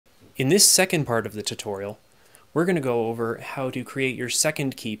In this second part of the tutorial, we're going to go over how to create your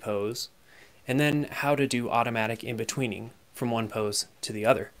second key pose, and then how to do automatic in-betweening from one pose to the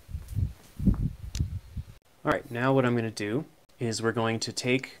other. Alright, now what I'm going to do is we're going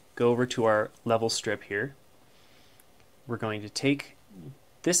to go over to our level strip here. We're going to take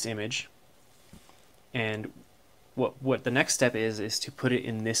this image, and what the next step is to put it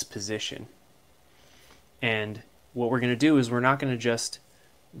in this position. And what we're going to do is we're not going to just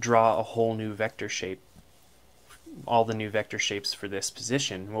draw a whole new vector shape, all the new vector shapes for this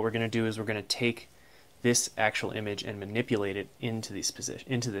position. What we're going to do is we're going to take this actual image and manipulate it into this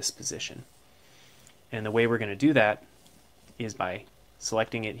position. And the way we're going to do that is by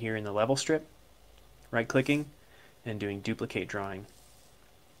selecting it here in the level strip, right-clicking, and doing duplicate drawing.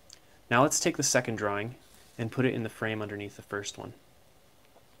 Now let's take the second drawing and put it in the frame underneath the first one.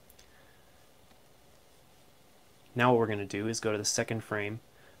 Now what we're going to do is go to the second frame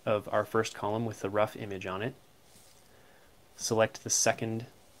of our first column with the rough image on it. Select the second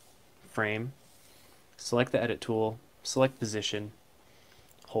frame, select the edit tool, select position,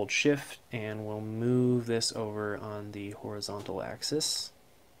 hold shift, and we'll move this over on the horizontal axis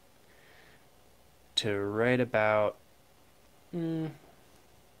to right about,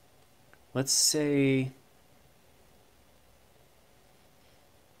 let's say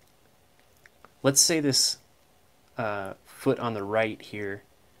this foot on the right here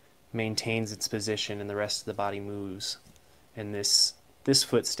maintains its position and the rest of the body moves, and this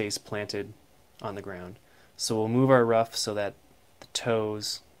foot stays planted on the ground. So we'll move our rough so that the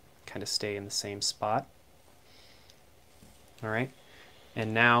toes kind of stay in the same spot. Alright,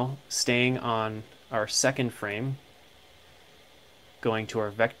 and now staying on our second frame, going to our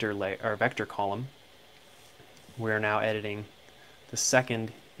vector column, we're now editing the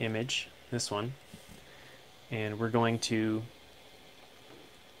second image, this one, and we're going to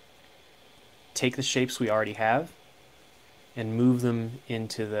take the shapes we already have and move them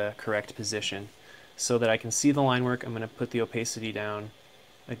into the correct position. So that I can see the line work, I'm going to put the opacity down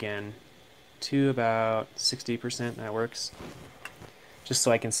again to about 60%, that works, just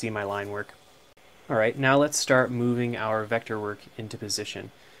so I can see my line work. Alright, now let's start moving our vector work into position.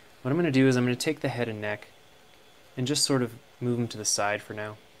 What I'm going to do is I'm going to take the head and neck and just sort of move them to the side for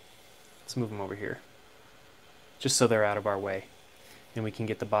now. Let's move them over here, just so they're out of our way and we can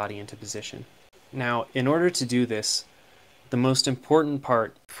get the body into position. Now, in order to do this, the most important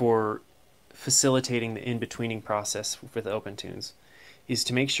part for facilitating the in-betweening process with OpenToonz is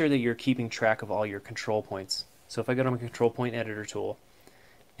to make sure that you're keeping track of all your control points. So if I go to my control point editor tool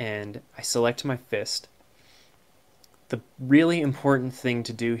and I select my fist, the really important thing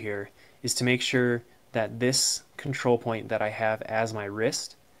to do here is to make sure that this control point that I have as my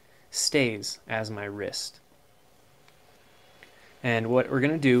wrist stays as my wrist. And what we're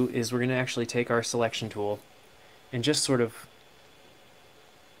going to do is we're going to actually take our selection tool and just sort of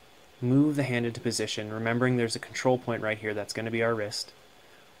move the hand into position, remembering there's a control point right here that's going to be our wrist.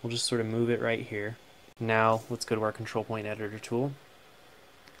 We'll just sort of move it right here. Now let's go to our control point editor tool,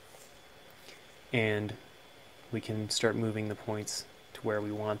 and we can start moving the points to where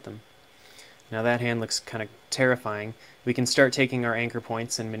we want them. Now that hand looks kind of terrifying. We can start taking our anchor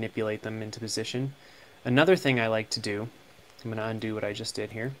points and manipulate them into position. Another thing I like to do, I'm going to undo what I just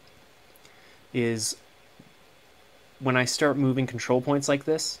did here, is when I start moving control points like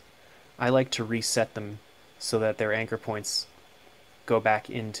this, I like to reset them so that their anchor points go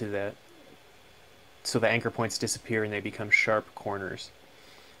back into so the anchor points disappear and they become sharp corners.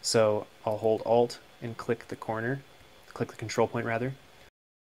 So I'll hold Alt and click the control point rather.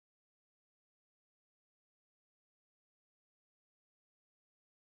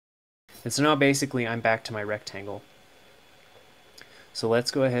 And so now basically I'm back to my rectangle. So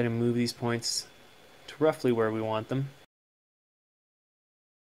let's go ahead and move these points to roughly where we want them.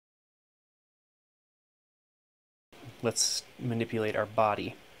 Let's manipulate our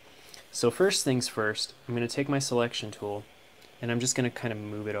body. So first things first, I'm going to take my selection tool and I'm just going to kind of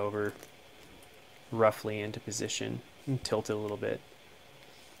move it over roughly into position and tilt it a little bit,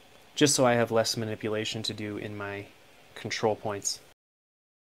 just so I have less manipulation to do in my control points.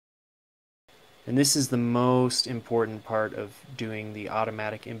 And this is the most important part of doing the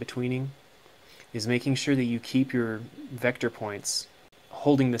automatic in-betweening, is making sure that you keep your vector points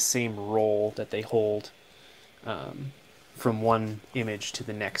holding the same role that they hold from one image to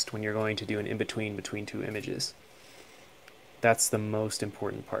the next when you're going to do an in-between between two images. That's the most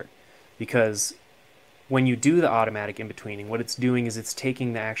important part, because when you do the automatic in-betweening, what it's doing is it's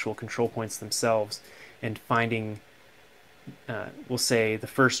taking the actual control points themselves and finding, we'll say the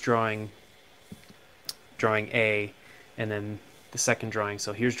first drawing A, and then the second drawing.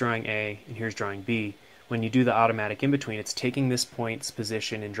 So here's drawing A and here's drawing B. When you do the automatic in between, it's taking this point's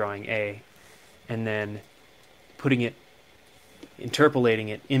position in drawing A and then putting it, interpolating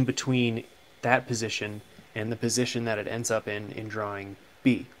it in between that position and the position that it ends up in drawing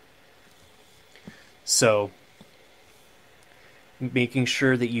B. So making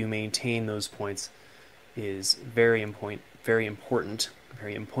sure that you maintain those points is very important.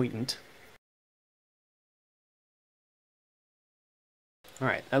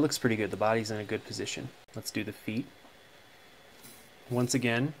 Alright, that looks pretty good. The body's in a good position. Let's do the feet. Once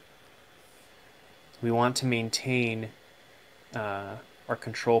again, we want to maintain our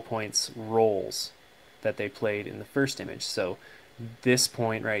control points rolls that they played in the first image. So this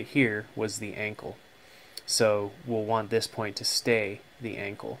point right here was the ankle. So we'll want this point to stay the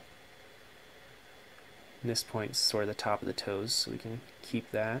ankle. And this point is sort of the top of the toes, so we can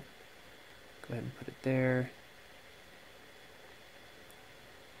keep that. Go ahead and put it there.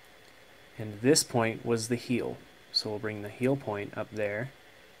 And this point was the heel. So we'll bring the heel point up there.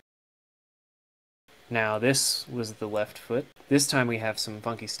 Now this was the left foot. This time we have some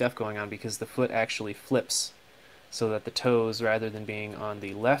funky stuff going on because the foot actually flips so that the toes, rather than being on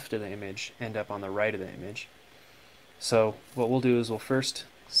the left of the image, end up on the right of the image. So what we'll do is we'll first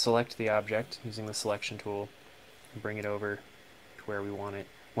select the object using the selection tool and bring it over to where we want it.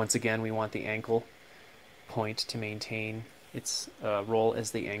 Once again, we want the ankle point to maintain its role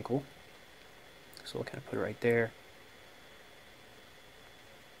as the ankle. So we'll kind of put it right there.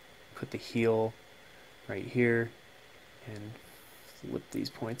 Put the heel right here and flip these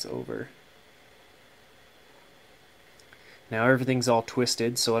points over. Now everything's all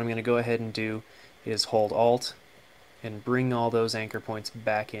twisted, so what I'm going to go ahead and do is hold Alt and bring all those anchor points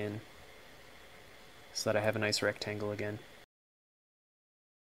back in so that I have a nice rectangle again.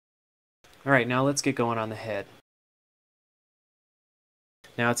 Alright, now let's get going on the head.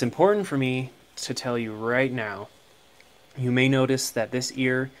 Now it's important for me to tell you right now, you may notice that this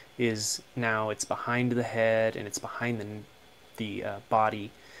ear is now, it's behind the head and it's behind the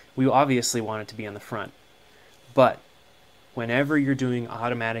body. We obviously want it to be on the front, but whenever you're doing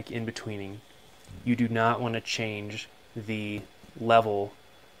automatic in-betweening, you do not want to change the level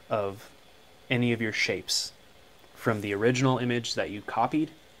of any of your shapes from the original image that you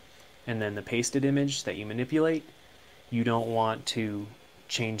copied and then the pasted image that you manipulate. You don't want to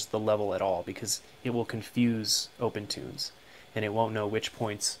change the level at all because it will confuse OpenToonz and it won't know which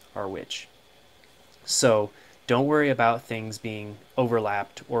points are which. So don't worry about things being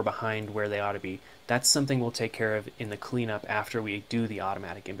overlapped or behind where they ought to be. That's something we'll take care of in the cleanup after we do the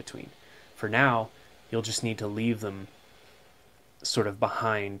automatic in between. For now, you'll just need to leave them sort of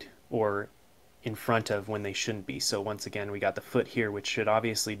behind or in front of when they shouldn't be. So once again, we got the foot here, which should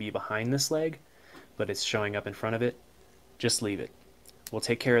obviously be behind this leg, but it's showing up in front of it. Just leave it. We'll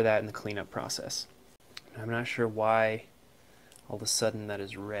take care of that in the cleanup process. I'm not sure why all of a sudden that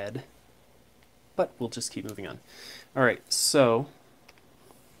is red, but we'll just keep moving on. Alright, so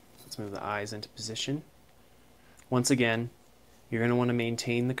let's move the eyes into position. Once again, you're going to want to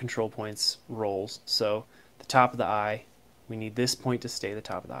maintain the control points rolls. So the top of the eye, we need this point to stay the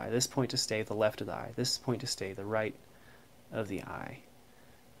top of the eye, this point to stay the left of the eye, this point to stay the right of the eye.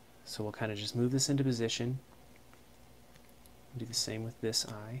 So we'll kind of just move this into position. Do the same with this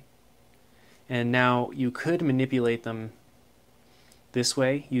eye. And now you could manipulate them this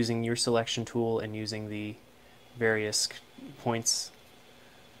way using your selection tool and using the various points,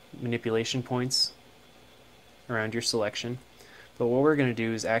 manipulation points around your selection. But what we're going to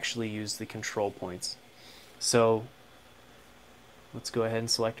do is actually use the control points. So let's go ahead and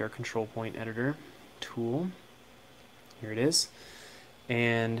select our control point editor tool. Here it is.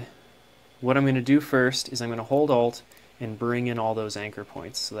 And what I'm going to do first is I'm going to hold Alt and bring in all those anchor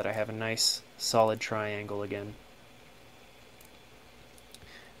points so that I have a nice solid triangle again.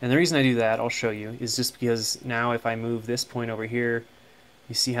 And the reason I do that, I'll show you, is just because now if I move this point over here,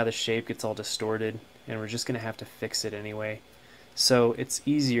 you see how the shape gets all distorted, and we're just going to have to fix it anyway. So it's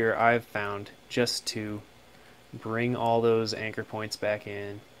easier, I've found, just to bring all those anchor points back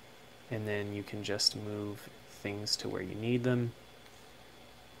in, and then you can just move things to where you need them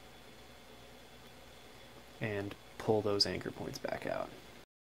and pull those anchor points back out.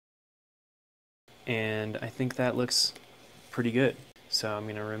 And I think that looks pretty good. So I'm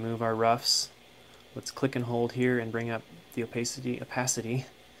going to remove our roughs. Let's click and hold here and bring up the opacity.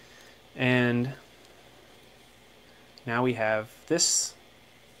 And now we have this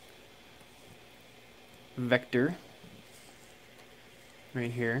vector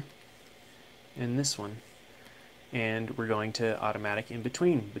right here and this one. And we're going to automatic in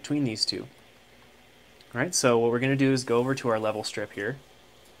between these two. Alright, so what we're going to do is go over to our level strip here,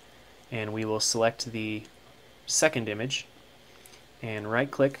 and we will select the second image, and right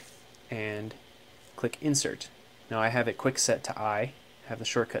click and click Insert. Now I have it quick set to I, have the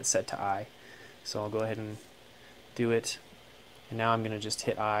shortcut set to I, so I'll go ahead and do it, and now I'm going to just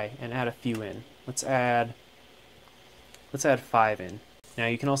hit I and add a few in. Let's add 5 in. Now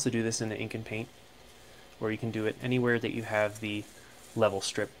you can also do this in the Ink and Paint, or you can do it anywhere that you have the level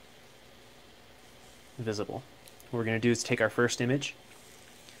strip visible. What we're going to do is take our first image,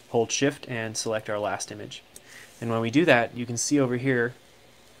 hold Shift, and select our last image. And when we do that, you can see over here,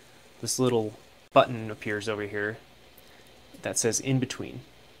 this little button appears over here that says In Between.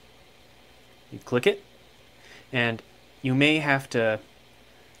 You click it, and you may have to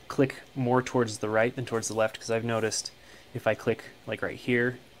click more towards the right than towards the left, because I've noticed if I click like right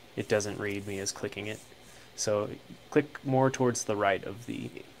here, it doesn't read me as clicking it. So click more towards the right of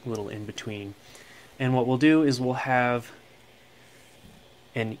the little In Between. And what we'll do is we'll have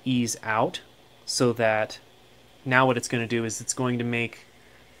an ease out, so that now what it's going to do is it's going to make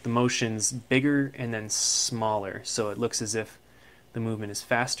the motions bigger and then smaller, so it looks as if the movement is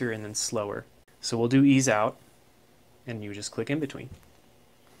faster and then slower. So we'll do ease out, and you just click In Between.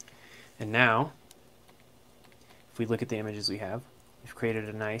 And now, if we look at the images we have, we've created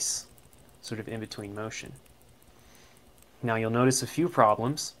a nice sort of in-between motion. Now you'll notice a few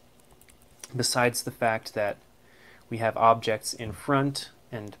problems, besides the fact that we have objects in front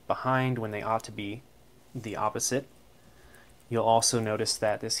and behind when they ought to be the opposite. You'll also notice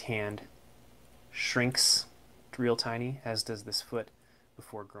that this hand shrinks real tiny, as does this foot,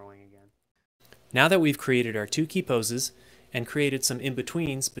 before growing again. Now that we've created our 2 key poses and created some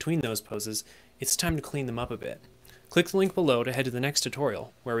in-betweens between those poses, it's time to clean them up a bit. Click the link below to head to the next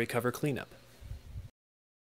tutorial where we cover cleanup.